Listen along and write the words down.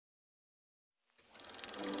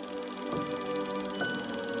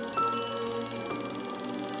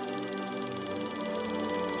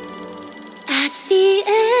the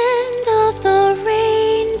end of the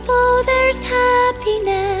rainbow there's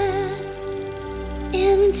happiness,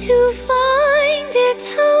 and to find it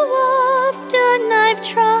how often I've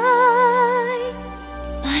tried.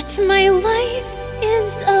 But my life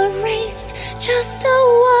is a race, just a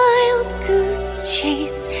wild goose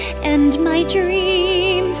chase, and my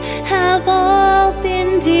dreams have all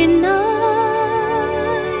been denied.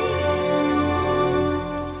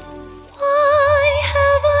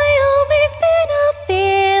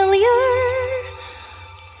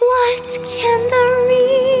 Can the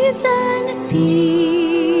reason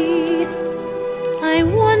be? I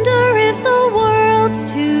wonder if the world's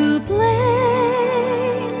to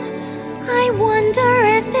blame. I wonder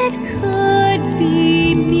if it could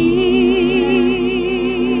be me.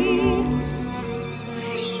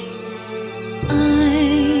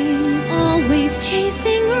 I'm always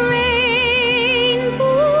chasing rainbows,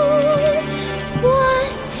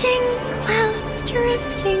 watching clouds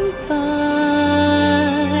drifting by.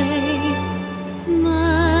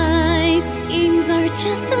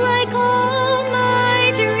 Just like all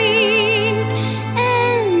my dreams,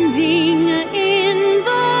 ending in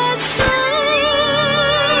the sun.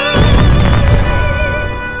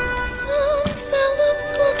 Some fellows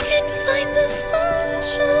look and find the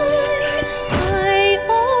sunshine. I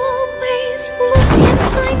always look and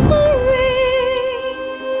find the rain.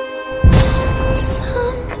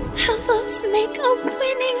 Some fellows make a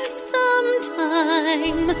winning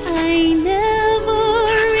sometime. I never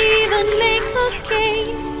even make a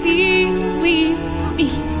game. Believe me,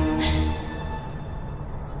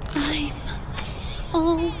 I'm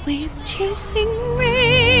always chasing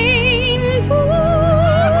rainbows,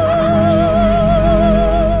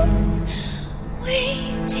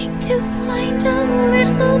 waiting to find a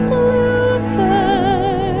little bluebird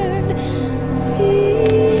in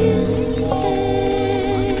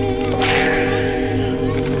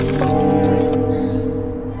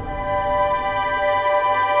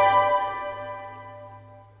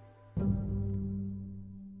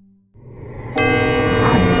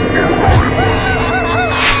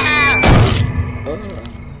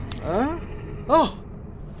Oh,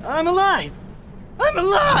 I'm alive! I'm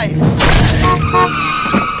alive!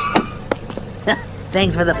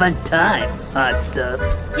 Thanks for the fun time, hot stuff.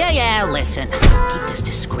 Yeah, listen. Keep this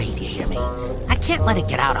discreet, you hear me? I can't let it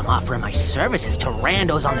get out I'm offering my services to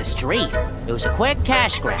randos on the street. It was a quick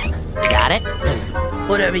cash grab. You got it?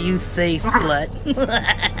 Whatever you say, slut.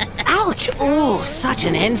 Ouch! Ooh, such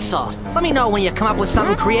an insult. Let me know when you come up with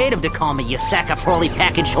something creative to call me, you sack of poorly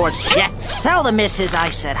packaged horse shit. Tell the missus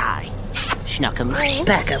I said hi. Schnuckums.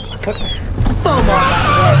 Back up. Foam on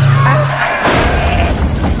that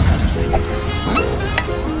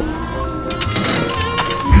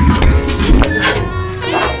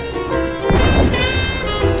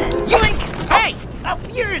Yoink! Hey! Up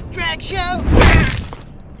yours, drag show!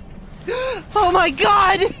 Oh my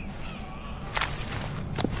god!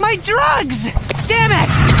 My drugs! Damn it!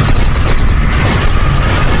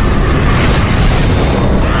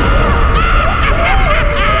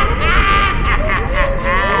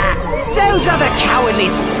 Those other cowardly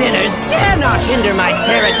sinners dare not hinder my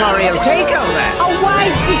territorial takeover! A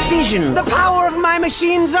wise decision! The power of my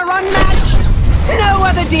machines are unmatched! No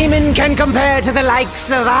other demon can compare to the likes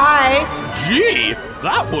of I! Gee,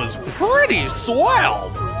 that was pretty swell,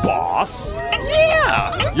 boss!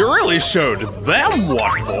 Yeah, you really showed them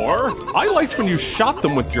what for! I liked when you shot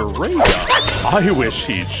them with your ray gun. I wish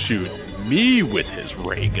he'd shoot me with his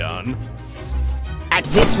ray gun. At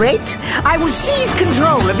this rate, I will seize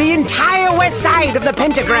control of the entire west side of the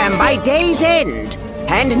pentagram by day's end.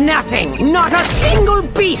 And nothing, not a single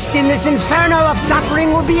beast in this inferno of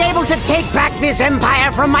suffering will be able to take back this empire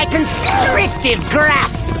from my constrictive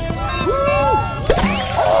grasp.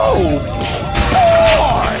 Oh,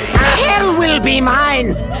 boy! Hell will be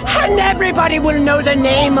mine, and everybody will know the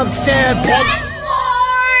name of Sir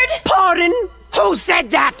Lord! Pardon? Who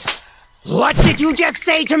said that? What did you just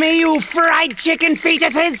say to me, you fried chicken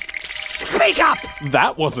fetuses? Speak up!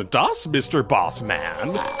 That wasn't us, Mr. Boss Man.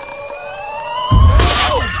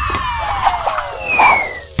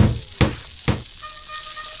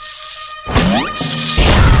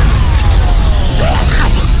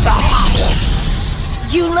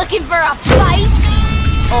 You looking for a fight,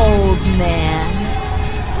 old man?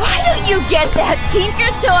 Why don't you get that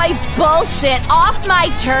Tinker Toy bullshit off my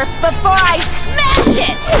turf before I smash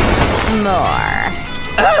it? More.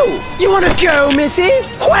 Oh, you want to go, Missy?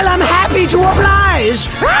 Well, I'm happy to oblige.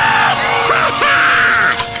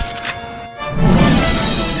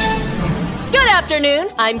 Gonna afternoon.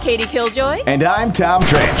 I'm Katie Killjoy. And I'm Tom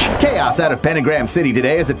Trench. Chaos out of Pentagram City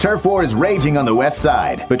today as a turf war is raging on the west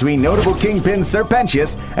side between notable kingpins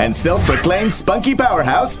Serpentius and self-proclaimed spunky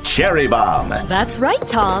powerhouse Cherry Bomb. That's right,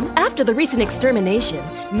 Tom. After the recent extermination,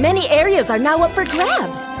 many areas are now up for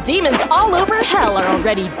grabs. Demons all over hell are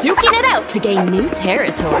already duking it out to gain new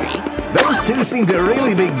territory. Those two seem to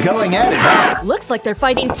really be going at it, huh? Looks like they're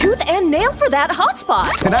fighting tooth and nail for that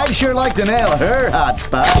hotspot. And I'd sure like to nail her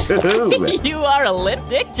hotspot. You are a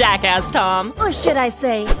lip-dick jackass, Tom. Or should I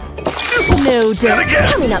say, no dick.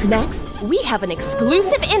 Coming up next, we have an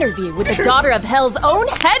exclusive interview with the daughter of Hell's own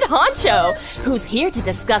head honcho, who's here to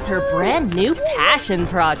discuss her brand new passion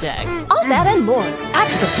project. All that and more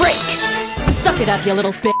after the break. Suck it up, you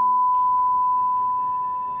little bitch.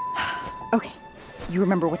 Okay, you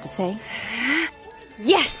remember what to say?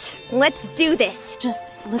 Yes, let's do this. Just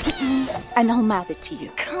look at me, and I'll mouth it to you.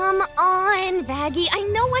 Come on, Vaggie. I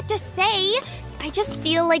know what to say. I just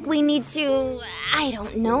feel like we need to, I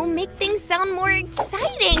don't know, make things sound more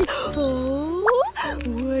exciting. Oh,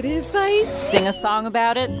 what if I Sing a song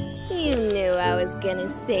about it? You knew I was gonna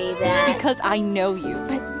say that. Because I know you,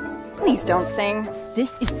 but please don't sing.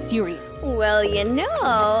 This is serious. Well, you know,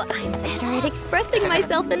 I'm better at expressing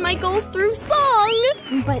myself and my goals through song.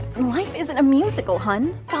 But life isn't a musical,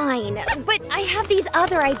 hun. Fine, but I have these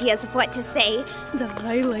other ideas of what to say. The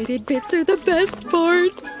highlighted bits are the best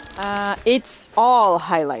parts. It's all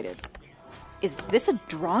highlighted. Is this a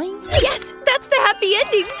drawing? Yes, that's the happy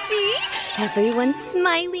ending, see? Everyone's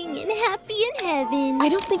smiling and happy in heaven. I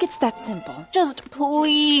don't think it's that simple. Just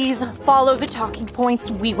please follow the talking points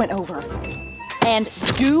we went over. And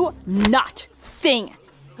do not sing.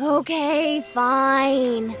 Okay,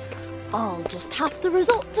 fine. I'll just have to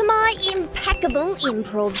resort to my impeccable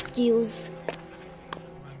improv skills.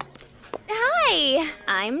 Hi,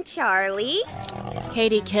 I'm Charlie.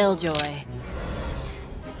 Katie Killjoy.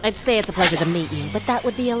 I'd say it's a pleasure to meet you, but that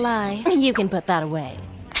would be a lie. You can put that away.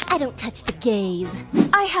 I don't touch the gays.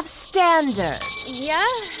 I have standards. Yeah,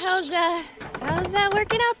 how's that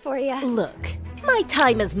working out for you? Look, my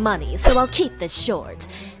time is money, so I'll keep this short.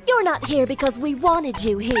 You're not here because we wanted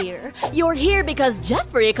you here. You're here because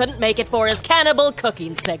Jeffrey couldn't make it for his cannibal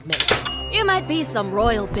cooking segment. You might be some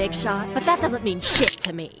royal big shot, but that doesn't mean shit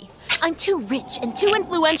to me. I'm too rich and too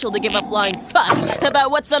influential to give a flying fuck about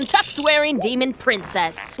what some tuck-swearing demon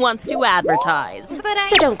princess wants to advertise.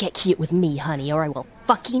 So don't get cute with me, honey, or I will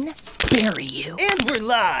fucking bury you. And we're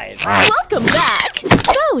live. Welcome back.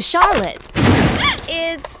 Go, Charlotte.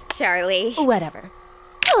 It's Charlie. Whatever.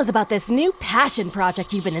 Tell us about this new passion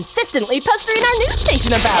project you've been insistently pestering our news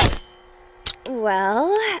station about.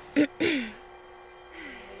 Well,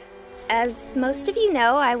 as most of you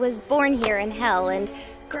know, I was born here in Hell, and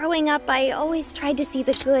growing up, I always tried to see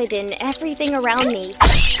the good in everything around me.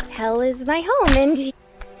 Hell is my home, and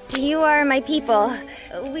you are my people.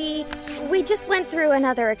 We just went through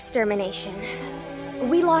another extermination.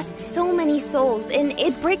 We lost so many souls, and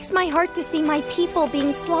it breaks my heart to see my people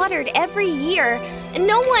being slaughtered every year.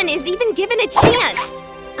 No one is even given a chance.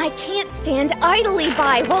 I can't stand idly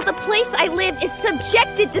by while the place I live is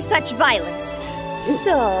subjected to such violence.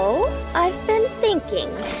 So, I've been thinking,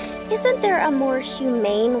 isn't there a more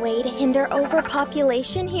humane way to hinder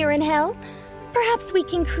overpopulation here in Hell? Perhaps we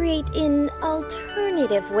can create an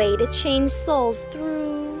alternative way to change souls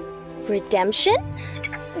through redemption?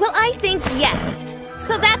 Well, I think yes.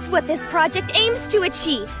 So that's what this project aims to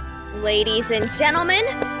achieve. Ladies and gentlemen,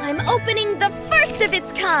 I'm opening the first of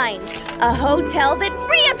its kind, a hotel that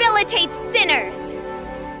rehabilitates sinners.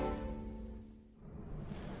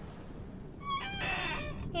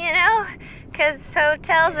 You know, 'cause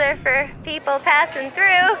hotels are for people passing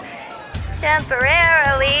through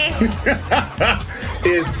temporarily.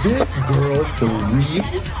 Is this girl for real?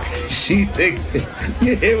 She thinks,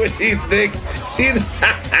 you hear what she thinks?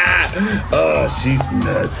 Oh, she's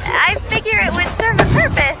nuts. I figure it would serve a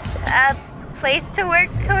purpose. A place to work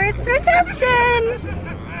towards redemption.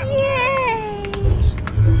 Yay!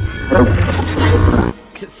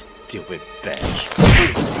 Stupid bitch.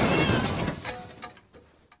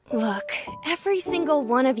 Look, every single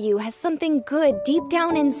one of you has something good deep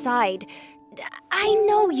down inside. I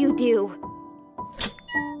know you do.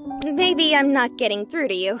 Maybe I'm not getting through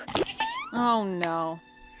to you. Oh no.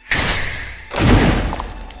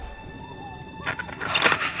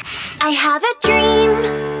 I have a dream,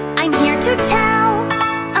 I'm here to tell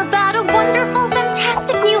about a wonderful,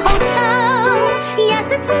 fantastic new hotel.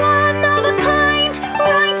 Yes, it's one of a kind,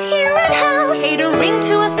 right here in Hell, catering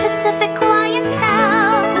to a specific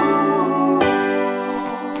clientele.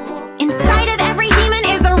 Inside of every demon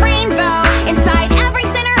is a rainbow. Inside every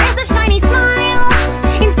sinner is a shiny smile.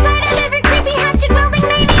 Inside of every creepy hatch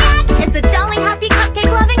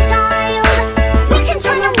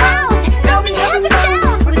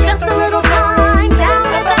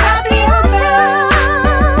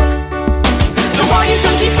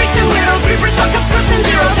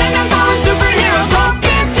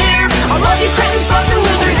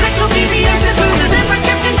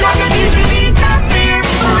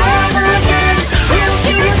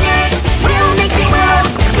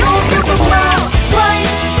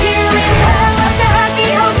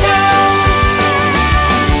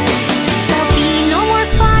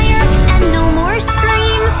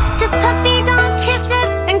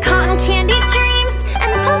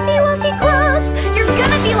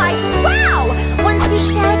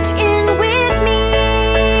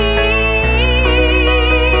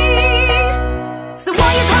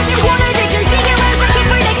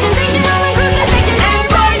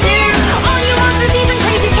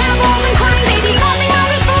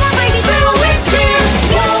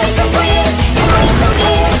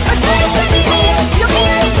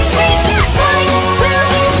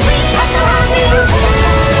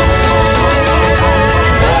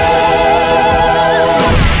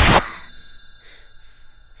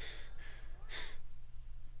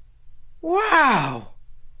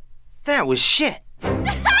That was shit.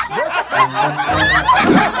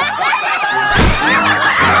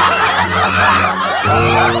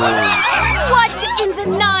 What in the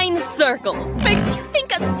 9 circles makes you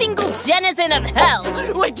think a single denizen of hell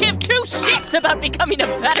would give 2 shits about becoming a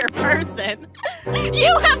better person?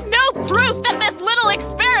 You have no proof that this little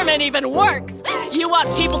experiment even works. You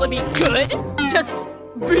want people to be good just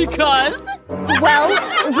because? Well,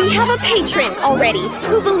 we have a patron already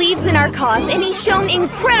who believes in our cause, and he's shown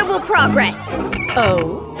incredible progress.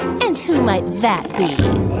 Oh, and who might that be?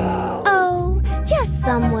 Oh, just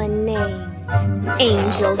someone named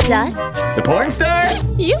Angel Dust. The porn star?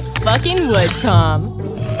 You fucking would, Tom.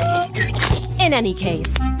 In any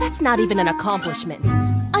case, that's not even an accomplishment.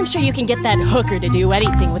 I'm sure you can get that hooker to do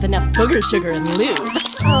anything with enough booger sugar and lube.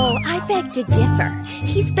 Oh, I beg to differ.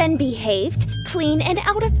 He's been behaved, clean, and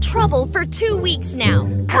out of trouble for 2 weeks now.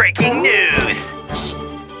 Breaking news!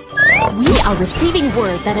 We are receiving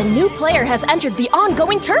word that a new player has entered the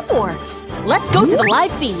ongoing turf war. Let's go to the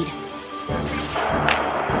live feed.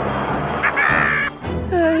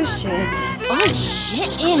 Oh, shit. Oh,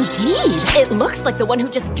 shit, indeed. It looks like the one who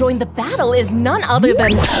just joined the battle is none other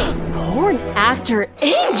than porn actor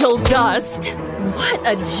Angel Dust. What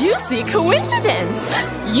a juicy coincidence.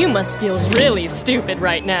 You must feel really stupid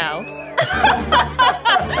right now.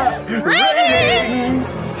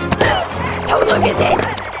 Ratings! Don't look at this.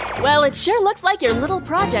 Well, it sure looks like your little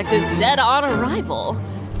project is dead on arrival.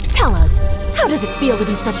 Tell us, how does it feel to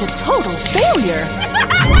be such a total failure?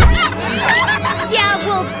 Yeah,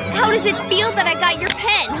 well, how does it feel that I got your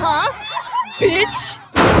pen, huh? Bitch!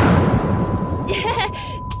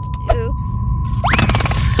 Oops.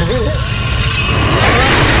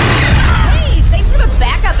 Hey, thanks for the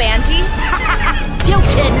backup, Angie. You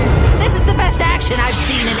kidding? This is the best action I've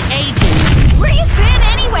seen in ages. Where you been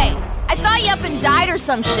anyway? I thought you up and died or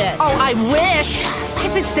some shit. Oh, I wish.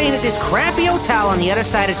 I've been staying at this crappy hotel on the other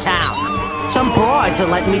side of town. Some broads are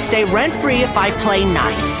letting me stay rent-free if I play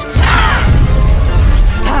nice.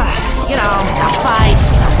 You know, no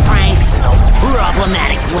fights, no pranks, no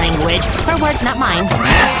problematic language. Her words, not mine.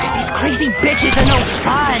 These crazy bitches are no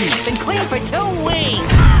fun. Been clean for 2 weeks.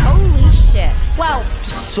 Holy shit. Well,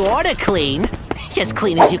 sorta clean. As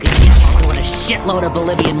clean as you can get while doing a shitload of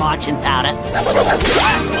Bolivian marching powder.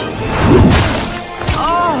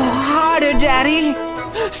 Oh, harder, Daddy.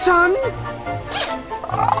 Son?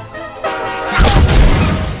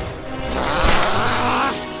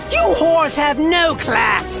 You whores have no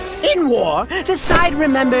class. In war, the side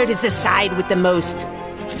remembered is the side with the most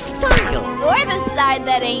style. Or the side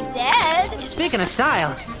that ain't dead. Speaking of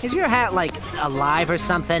style, is your hat, like, alive or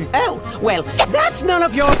something? Oh, well, that's none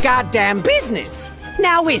of your goddamn business.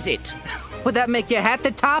 Now is it? Would that make your hat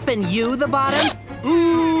the top and you the bottom?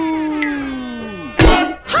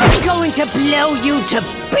 I'm going to blow you to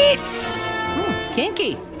bits!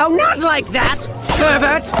 Kinky. Oh, not like that,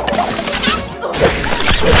 pervert!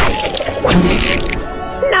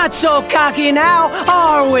 Not so cocky now,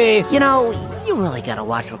 are we? You know, you really gotta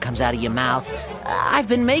watch what comes out of your mouth. I've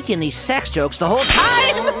been making these sex jokes the whole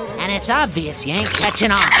time, and it's obvious you ain't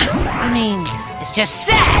catching on. I mean, it's just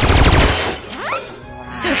sad.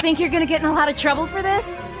 So think you're gonna get in a lot of trouble for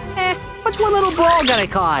this? What's one little brawl gonna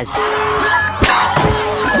cause? Glad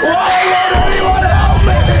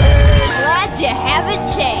you haven't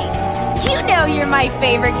changed. You know you're my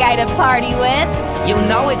favorite guy to party with. You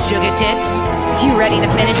know it, sugar tits. You ready to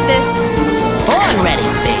finish this? Born ready,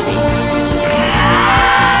 baby.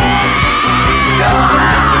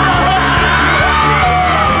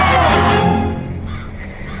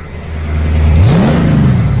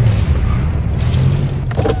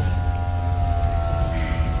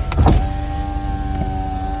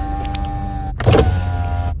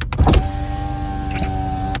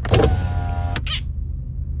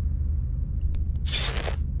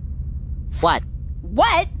 What?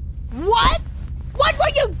 What? What? What were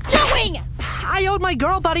you doing? I owed my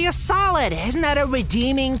girl buddy a solid. Isn't that a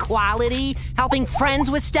redeeming quality? Helping friends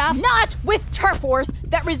with stuff? Not with turf wars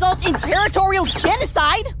that result in territorial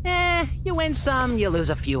genocide. You win some, you lose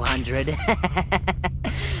a few hundred.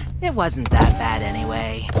 It wasn't that bad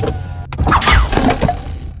anyway.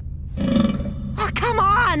 Oh, come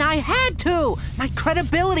on, I had to. My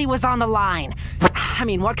credibility was on the line. I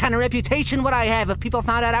mean, what kind of reputation would I have if people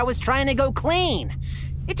found out I was trying to go clean?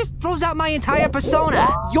 It just throws out my entire persona.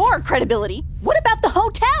 Your credibility? What about the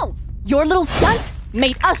hotels? Your little stunt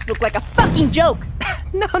made us look like a fucking joke.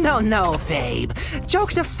 No, babe.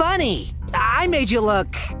 Jokes are funny. I made you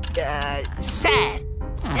look, sad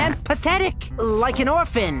and pathetic. Like an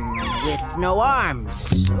orphan with no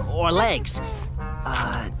arms or legs.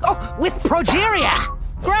 With progeria.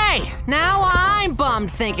 Great! Now I'm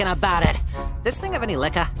bummed thinking about it. This thing have any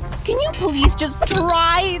liquor? Can you please just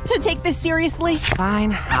try to take this seriously?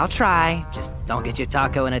 Fine, I'll try. Just don't get your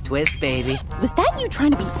taco in a twist, baby. Was that you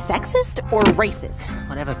trying to be sexist or racist?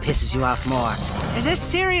 Whatever pisses you off more. Is there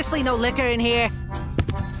seriously no liquor in here?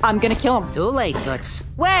 I'm gonna kill him. Too late, Toots.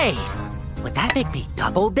 Wait! Would that make me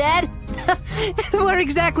double dead? Where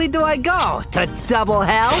exactly do I go? To double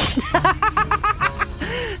hell?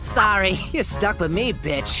 Sorry, you're stuck with me,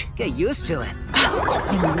 bitch. Get used to it.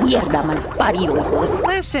 Mierda, malparido.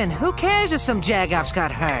 Listen, who cares if some jagoffs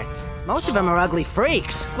got hurt? Most of them are ugly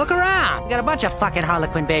freaks. Look around. We got a bunch of fucking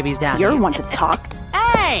Harlequin babies down here. You're one to talk.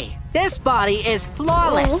 Hey! This body is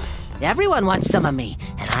flawless. Everyone wants some of me,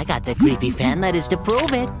 and I got the creepy fan letters to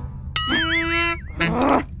prove it.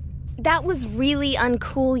 That was really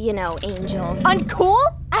uncool, you know, Angel. Uncool?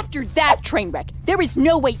 After that train wreck, there is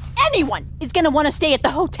no way anyone is gonna want to stay at the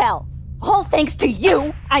hotel. All thanks to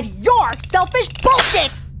you and your selfish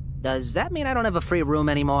bullshit! Does that mean I don't have a free room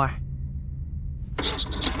anymore?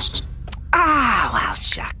 Ah, well,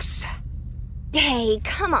 shucks. Hey,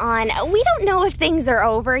 come on. We don't know if things are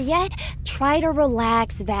over yet. Try to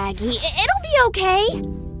relax, Vaggie. It'll be okay.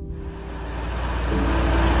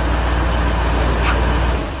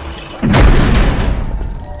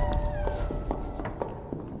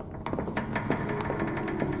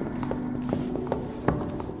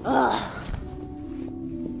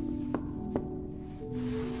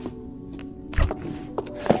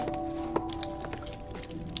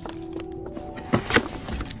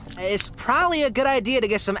 It's probably a good idea to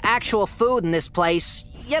get some actual food in this place.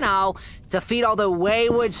 You know, to feed all the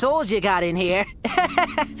wayward souls you got in here.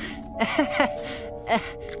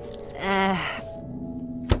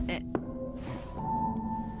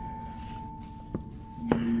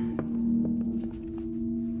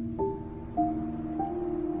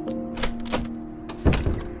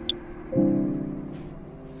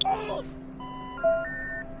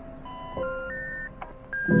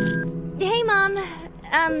 Hey, Mom.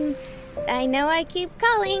 I know I keep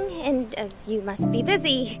calling, and you must be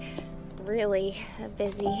busy. Really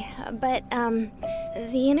busy. But,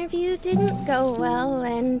 the interview didn't go well,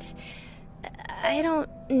 and I don't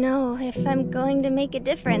know if I'm going to make a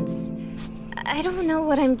difference. I don't know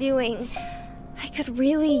what I'm doing. I could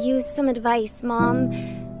really use some advice, Mom.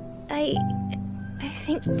 I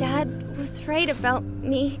think Dad was right about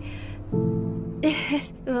me.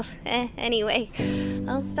 Well, anyway,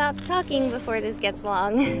 I'll stop talking before this gets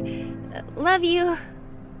long. Love you.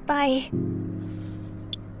 Bye.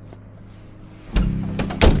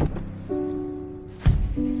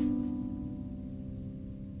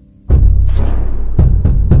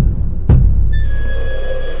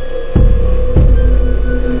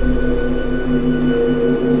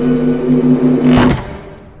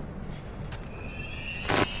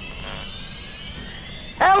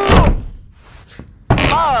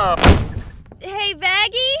 Hey,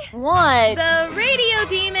 Vaggie? What? The radio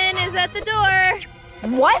demon is at the door.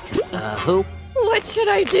 What? Who? What should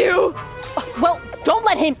I do? Well, don't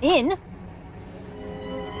let him in.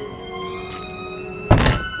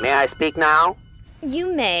 May I speak now?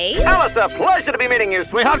 You may. Alistair, pleasure to be meeting you,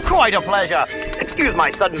 sweetheart. Quite a pleasure. Excuse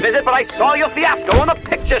my sudden visit, but I saw your fiasco on a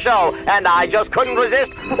picture show, and I just couldn't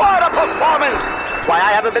resist. What a performance! Why,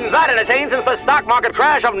 I haven't been that entertained since the stock market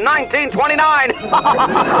crash of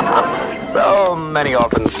 1929. So many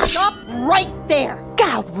orphans. Stop right there.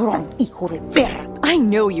 Cabrón, hijo de perra. I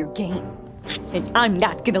know your game. And I'm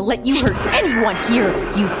not gonna let you hurt anyone here,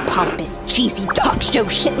 you pompous, cheesy talk show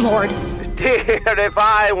shitlord. Dear, if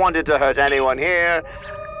I wanted to hurt anyone here,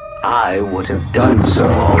 I would have done so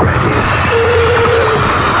already.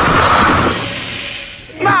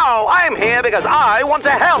 Now, I'm here because I want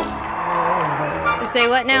to help. Say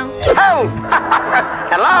what now? Help!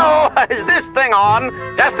 Hello? Is this thing on?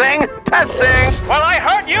 Testing? Testing! Well, I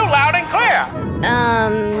heard you loud and clear.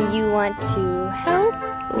 You want to help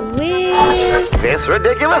with... This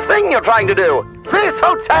ridiculous thing you're trying to do. This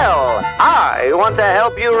hotel. I want to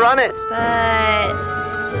help you run it. But...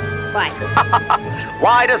 why?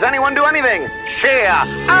 Why does anyone do anything? Sheer,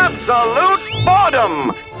 absolute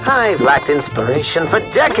boredom. I've lacked inspiration for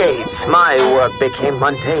decades. My work became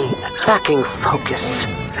mundane, lacking focus,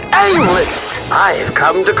 aimless. I've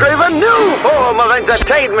come to crave a new form of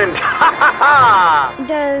entertainment.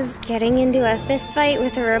 Does getting into a fistfight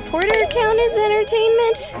with a reporter count as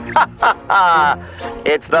entertainment?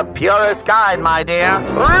 It's the purest kind, my dear.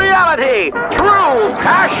 Reality, true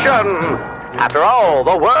passion. After all,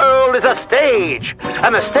 the world is a stage,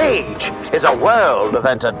 and the stage is a world of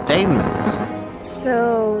entertainment.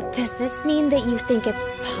 So, does this mean that you think it's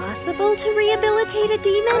possible to rehabilitate a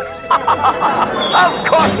demon? Of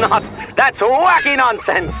course not! That's wacky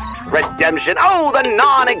nonsense! Redemption, oh, the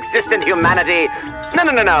non-existent humanity!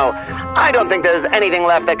 No. I don't think there's anything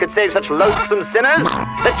left that could save such loathsome sinners.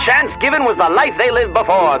 The chance given was the life they lived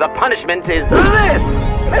before. The punishment is this!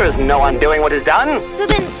 There is no undoing what is done. So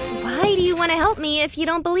then, why do you want to help me if you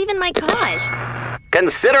don't believe in my cause?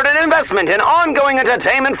 Consider it an investment in ongoing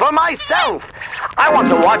entertainment for myself. I want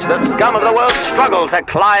to watch the scum of the world struggle to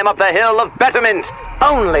climb up the hill of betterment,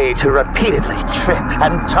 only to repeatedly trip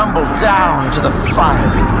and tumble down to the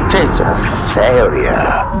fiery pit of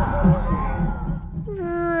failure.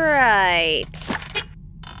 Right.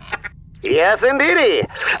 Yes, indeedy.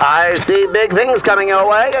 I see big things coming your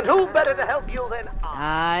way, and who better to help you than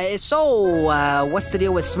So, what's the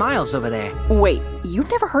deal with Smiles over there? Wait, you've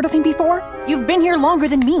never heard of him before? You've been here longer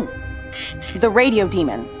than me. The radio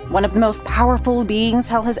demon, one of the most powerful beings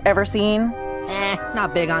hell has ever seen.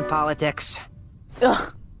 Not big on politics.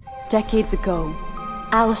 Ugh. Decades ago,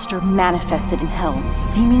 Alistair manifested in hell.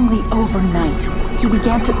 Seemingly overnight, he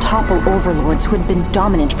began to topple overlords who had been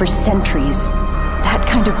dominant for centuries. That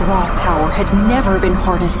kind of raw power had never been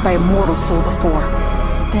harnessed by a mortal soul before.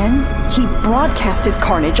 Then, he broadcast his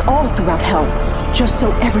carnage all throughout hell, just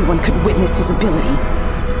so everyone could witness his ability.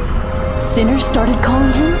 Sinners started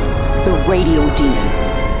calling him the Radio Demon.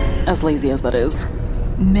 As lazy as that is.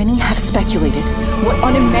 Many have speculated what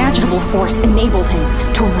unimaginable force enabled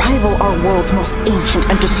him to rival our world's most ancient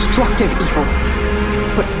and destructive evils.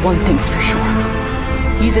 But one thing's for sure.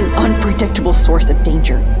 He's an unpredictable source of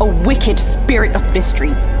danger, a wicked spirit of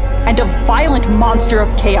mystery, and a violent monster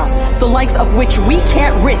of chaos, the likes of which we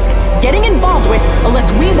can't risk getting involved with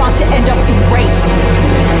unless we want to end up erased.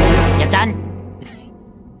 You done?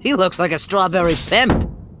 He looks like a strawberry pimp.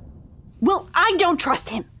 Well, I don't trust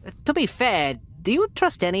him. To be fair, do you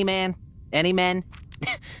trust any man? Any men?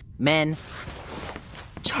 Men?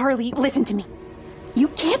 Charlie, listen to me. You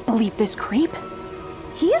can't believe this creep.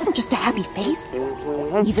 He isn't just a happy face.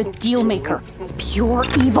 He's a deal maker. Pure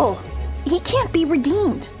evil. He can't be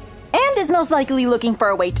redeemed. And is most likely looking for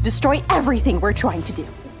a way to destroy everything we're trying to do.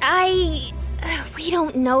 We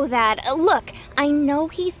don't know that. Look, I know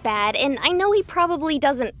he's bad, and I know he probably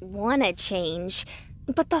doesn't want to change.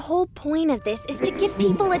 But the whole point of this is to give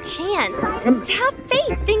people a chance. To have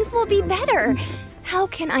faith things will be better. How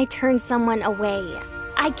can I turn someone away?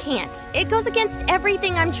 I can't. It goes against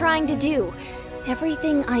everything I'm trying to do.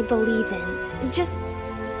 Everything I believe in. Just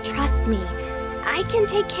trust me. I can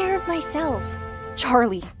take care of myself.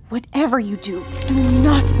 Charlie, whatever you do, do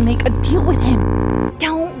not make a deal with him.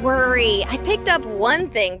 Don't worry. I picked up one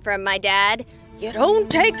thing from my dad. You don't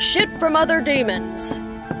take shit from other demons.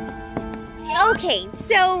 Okay,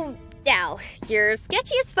 so now, you're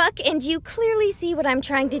sketchy as fuck and you clearly see what I'm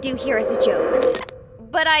trying to do here as a joke.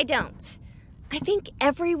 But I don't. I think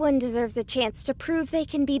everyone deserves a chance to prove they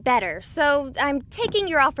can be better, so I'm taking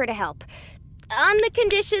your offer to help. On the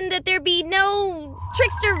condition that there be no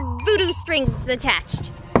trickster voodoo strings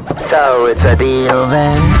attached. So it's a deal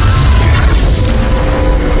then?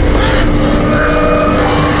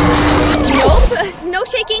 Nope, no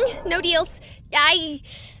shaking, no deals.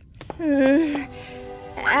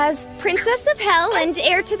 As Princess of Hell and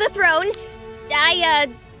heir to the throne, I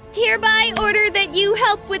hereby order that you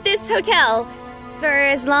help with this hotel for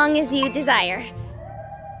as long as you desire.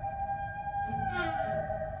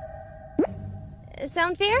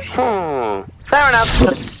 Sound fair? Fair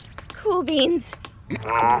enough. Cool beans.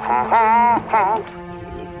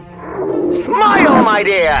 Smile, my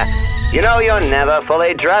dear! You know you're never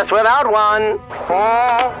fully dressed without one.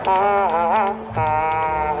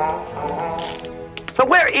 So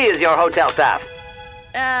where is your hotel staff?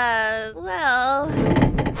 Well...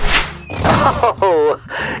 Oh,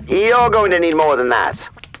 you're going to need more than that.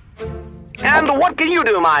 And what can you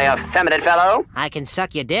do, my effeminate fellow? I can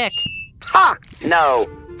suck your dick. Ha! No.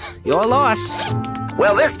 Your loss.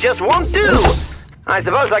 Well, this just won't do. I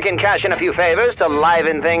suppose I can cash in a few favors to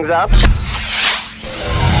liven things up.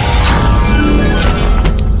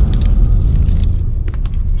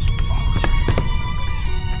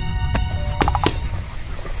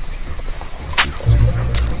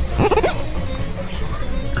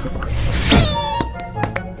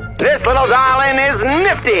 This little darling is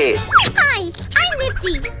nifty. Hi, I'm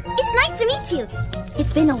Nifty. It's nice to meet you.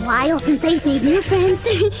 It's been a while since I've made new friends.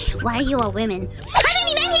 Why are you all women? Are there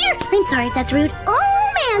any men here? I'm sorry if that's rude.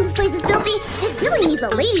 Oh man, this place is filthy. It really needs a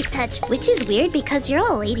lady's touch, which is weird because you're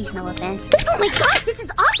all ladies, no offense. Oh my gosh, this is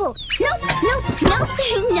awful. Nope, nope, nope,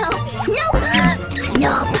 nope,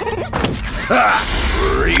 nope. Ha!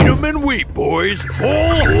 Freedom and wheat, boys. Full.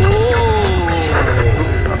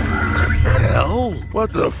 Hell?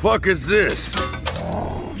 What the fuck is this?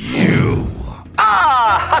 You.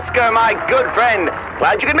 Ah, Husker, my good friend.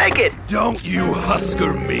 Glad you could make it. Don't you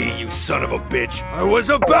Husker me, you son of a bitch. I was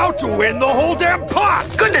about to win the whole damn pot.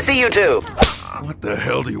 Good to see you too. What the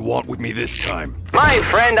hell do you want with me this time? My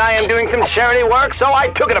friend, I am doing some charity work, so I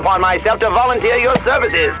took it upon myself to volunteer your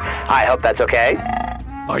services. I hope that's okay.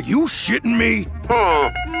 Are you shitting me?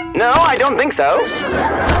 No, I don't think so.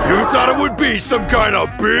 You thought it would be some kind of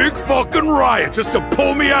big fucking riot just to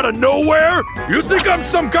pull me out of nowhere? You think I'm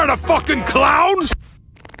some kind of fucking clown?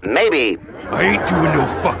 Maybe. I ain't doing no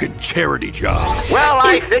fucking charity job. Well,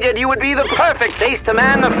 I figured you would be the perfect face to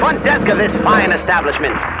man the front desk of this fine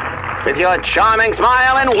establishment. With your charming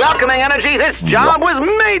smile and welcoming energy, this job was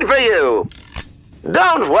made for you.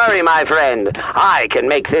 Don't worry, my friend. I can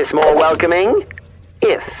make this more welcoming,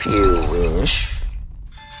 if you wish.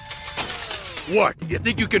 What? You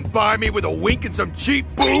think you can buy me with a wink and some cheap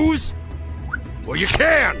booze? Well, you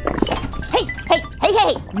can.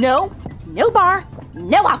 Hey! No bar,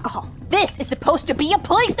 no alcohol. This is supposed to be a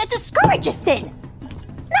place that discourages sin.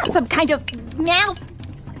 Not some kind of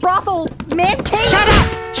brothel man cave.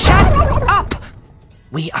 Shut up!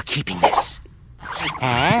 We are keeping this.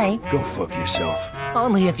 Hey. Go fuck yourself.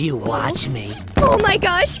 Only if you watch me. Oh my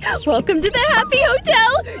gosh! Welcome to the Happy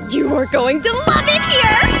Hotel! You are going to love it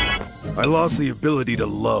here! I lost the ability to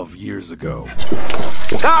love years ago.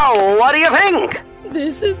 So, what do you think?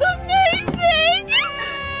 This is amazing!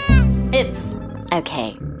 It's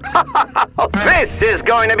okay. This is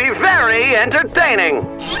going to be very entertaining.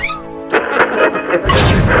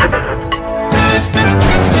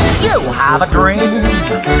 You have a dream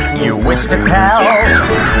you wish to tell,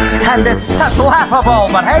 and it's just laughable,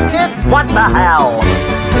 but hey kid, what the hell?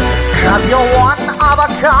 Cause you're one of a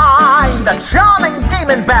kind, a charming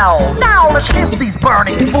demon belle. Now let's give these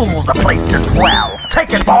burning fools a place to dwell.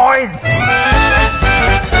 Take it, boys!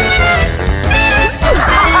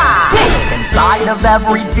 Inside of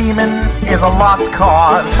every demon is a lost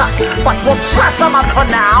cause, but we'll dress them up for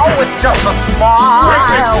now with just a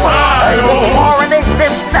smile.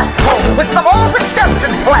 Coronated cesspool with some old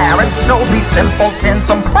redemption flair and show these simpletons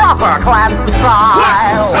some proper class and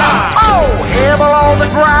style. Oh, here below the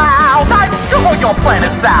ground, I'm sure your plan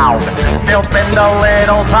is sound. They'll spend a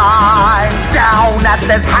little time down at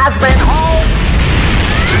this Hazbin home.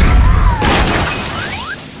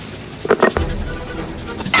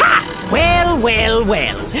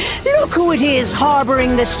 Well. Look who it is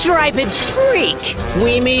harboring the striped freak.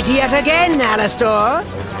 We meet yet again, Alistair.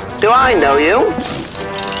 Do I know you?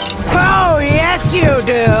 Oh, yes you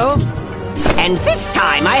do. And this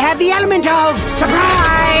time I have the element of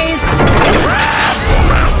surprise.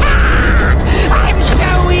 I'm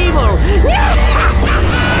so evil.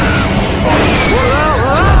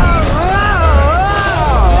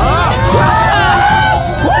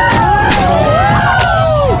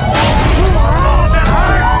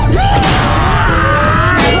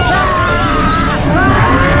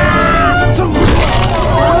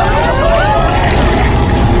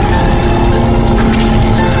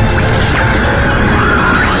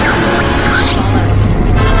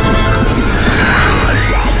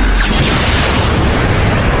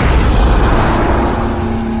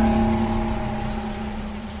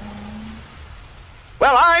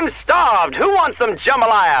 Well, I'm starved. Who wants some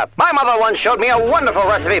jambalaya? My mother once showed me a wonderful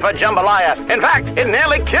recipe for jambalaya. In fact, it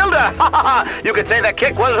nearly killed her. You could say the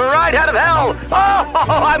kick was right out of hell. Oh,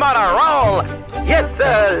 I'm on a roll. Yes,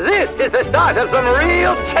 sir, this is the start of some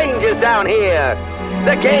real changes down here.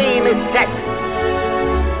 The game is set.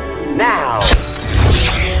 Now.